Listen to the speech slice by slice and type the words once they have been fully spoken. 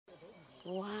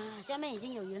哇，下面已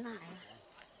经有云海了。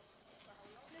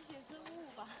那些是雾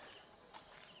吧？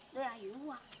对啊，云雾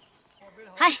啊。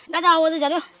嗨，大家好，我是小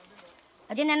六。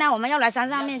今天呢，我们要来山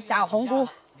上面找红菇。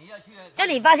这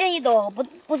里发现一朵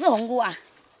不是红菇啊，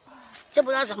这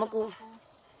不知道什么菇，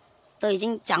都已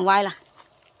经长歪了。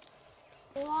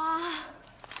哇，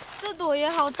这朵也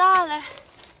好大嘞，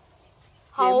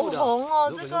好红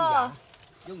哦，这个。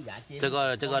这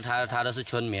个他都是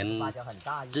村民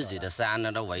自己的山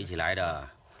呢，都围起来的。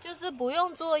就是不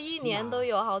用做一年都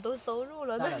有好多收入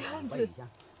了，那这样子。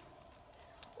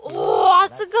哇，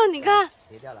这个你看，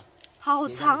好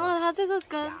长啊，它这个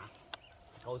根。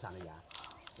高产的芽，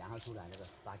然后出来那个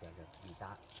八角的米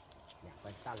大2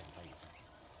分大2分以上，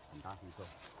很大很重。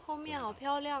后面好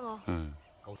漂亮哦。嗯。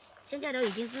现在都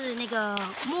已经是那个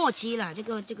末期了，这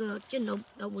个菌都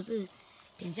不是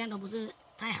品相都不是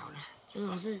太好了。如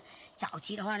果是早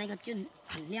期的话，那个菌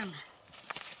很亮了。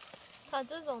它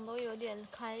这种都有点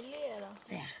开裂了。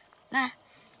对呀、那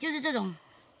就是这种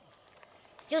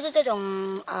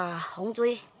红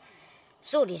锥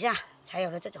树底下才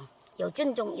有的这种有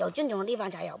菌种的地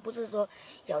方才有，不是说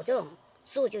有这种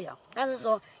树就有。但是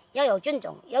说要有菌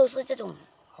种，又是这种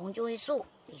红锥树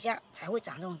底下才会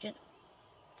长这种菌。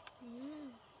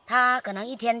它可能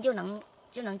一天就能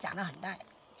长得很大，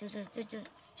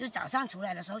就早上出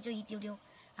来的时候就一丢丢，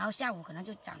然后下午可能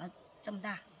就长得这么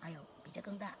大，还有比这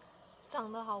更大。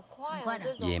长得好快啊！快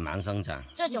的野蛮生长。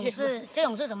这种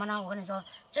是什么呢？我跟你说，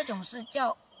这种是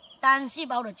叫单细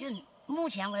胞的菌，目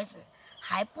前为止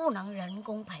还不能人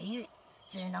工培育，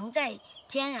只能在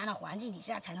天然的环境底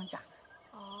下才能长。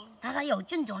哦。它有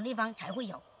菌种的地方才会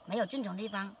有，没有菌种的地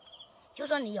方，就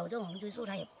算你有这种红锥树，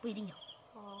它也不一定有。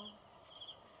哦。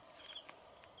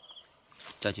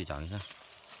再去找一下。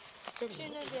这里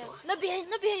去那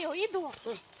边有一朵。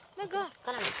对。那个，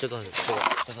看到没？这个还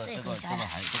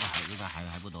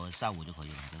不多，下午就可以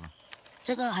了。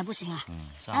这个还不行啊。嗯。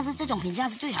但是这种品相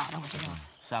是最好的，我觉得。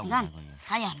下午你看，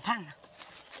它也很胖的。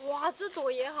哇，这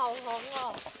朵也好红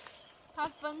哦！它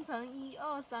分成1、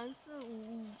2、3、4、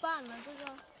5瓣了，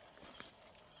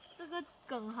这个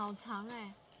梗好长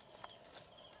哎。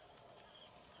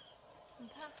你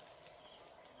看，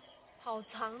好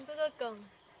长这个梗。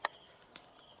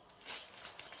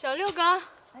小六哥，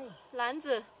篮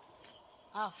子。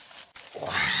好，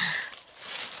哇，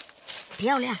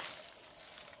漂亮！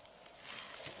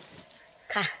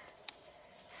看，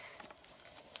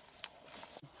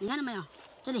你看到没有？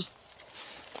这里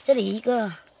一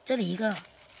个，这里一个，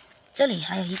这里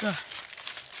还有一个。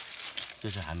就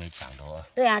是还没长的哦。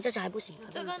对啊，这是还不行。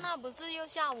这个那不是又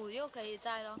下午又可以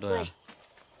摘了？对。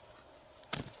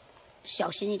小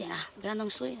心一点啊，不要弄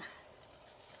碎了。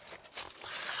啊，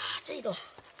这朵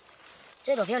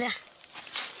漂亮。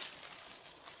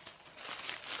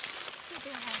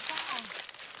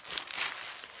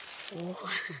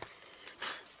哇，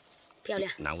漂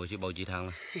亮！拿回去煲鸡汤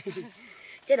了。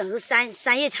这种是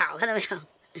三叶草，看到没有？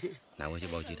拿回去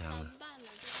煲鸡汤了。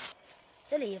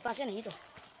这里也发现了一朵，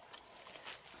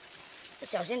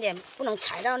小心点，不能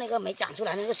踩到那个没长出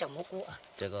来那个小蘑菇啊。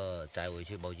这个摘回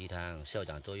去煲鸡汤，校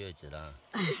长坐月子了。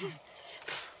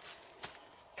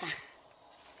看，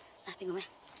来，苹果妹，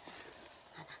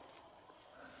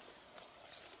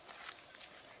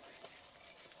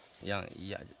让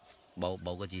煲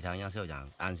个鸡汤，让校长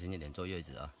安心一点坐月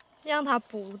子啊。让它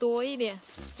补多一点，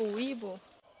补一补。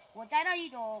我摘到一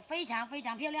朵非常非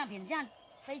常漂亮，品相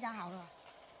非常好的，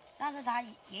但是它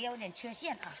也有点缺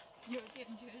陷啊。有点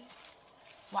缺陷。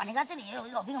哇，你看这里也有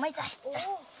一朵苹果妹摘。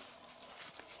哦。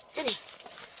这里，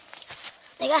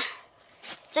你看，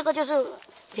这个就是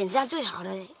品相最好的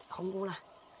红菇了，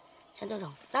像这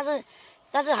种，但是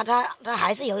它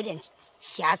还是有一点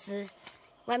瑕疵，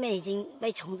外面已经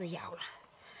被虫子咬了。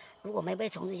如果没被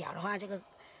虫子咬的话，这个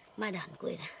卖的很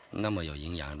贵的。那么有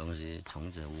营养的东西，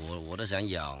虫子我都想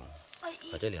咬。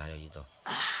我这里还有一朵。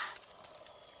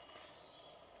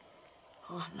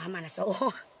哦，满满的收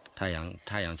获。太阳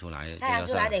出来。太阳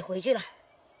出来得回去了。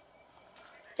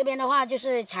这边的话，就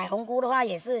是采红菇的话，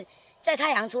也是在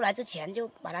太阳出来之前就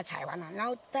把它采完了，然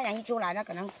后太阳一出来，它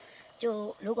可能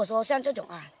就如果说像这种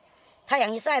啊，太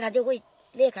阳一晒它就会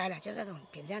裂开了，就这种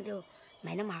品相就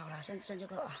没那么好了。像这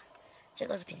个啊，这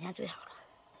个是品相最好了。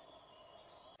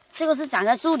这个是长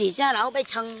在树底下，然后被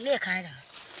撑裂开的，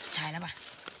采了吧？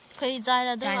可以摘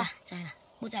了，对吧？摘了，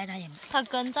不摘它也。它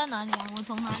根在哪里啊？我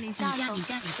从哪里下手？底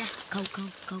下，抠，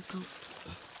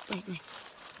对，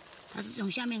它是从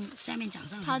下面长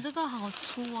上来的。它这个好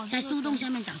粗哦，在树洞下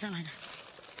面长上来的。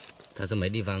它是没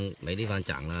地方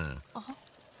长了。哦。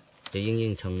就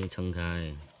硬撑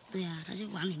开。对啊，它就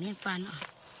往里面翻啊。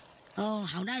哦，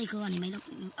好大一颗啊！你没弄，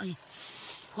哎，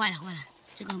坏了，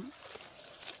这个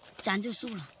粘住树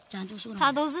了，粘住树了。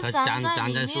它都是它粘粘在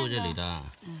里面树这里的。的。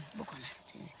嗯，不管了，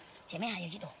前面还有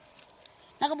一朵，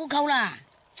那个不抠了，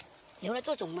留来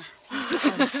做种嘛。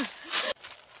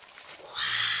哇，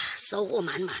收获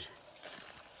满满。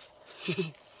嘿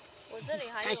嘿，我这里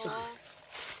还有哦太爽了。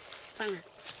放了。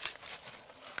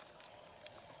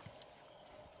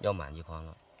要满一筐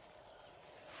了。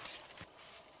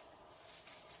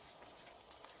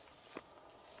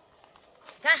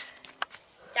看，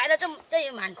摘了这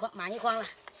也满一筐了。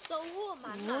收获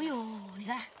满满。哎呦，你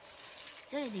看，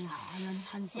这一顶好，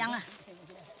很香啊。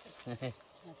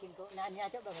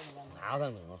好的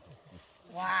nữa。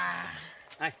哇，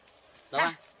哎，老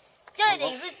板，这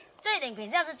一顶品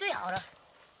相是最好的，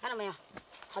看到没有？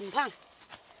很胖，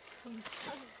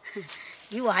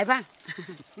比我还胖，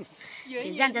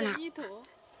品相真好。一坨。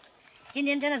今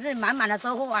天真的是满满的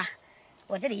收获啊！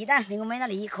我这里一袋，苹果妹那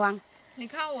里一筐。你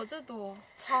看我这朵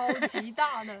超级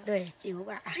大的，对，巨无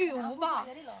霸，巨无霸。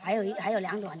还有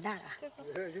2朵很大的啊。这个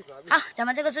好，咱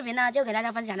们这个视频呢就给大家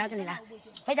分享到这里了，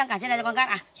非常感谢大家观看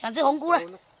啊！想吃红菇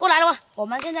了，过来了哦！我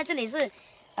们现在这里是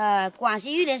广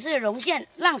西玉林市荣县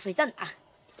浪水镇啊，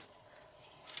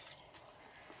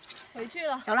回去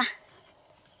了。走了。